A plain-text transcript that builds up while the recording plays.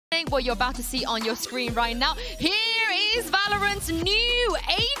what you're about to see on your screen right now. Here is Valorant's new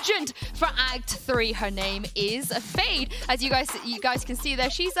agent for Act 3. Her name is Fade. As you guys can see there,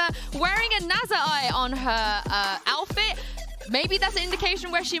 she's wearing a NASA eye on her outfit. Maybe that's an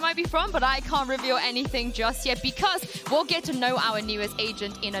indication where she might be from, but I can't reveal anything just yet because we'll get to know our newest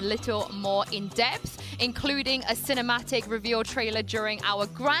agent in a little more in depth, including a cinematic reveal trailer during our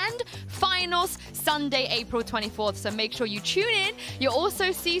grand finals Sunday, April 24th. So make sure you tune in. You'll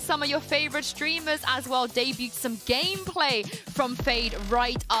also see some of your favorite streamers as well debut some gameplay from Fade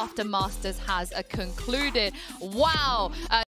right after Masters has concluded. Wow.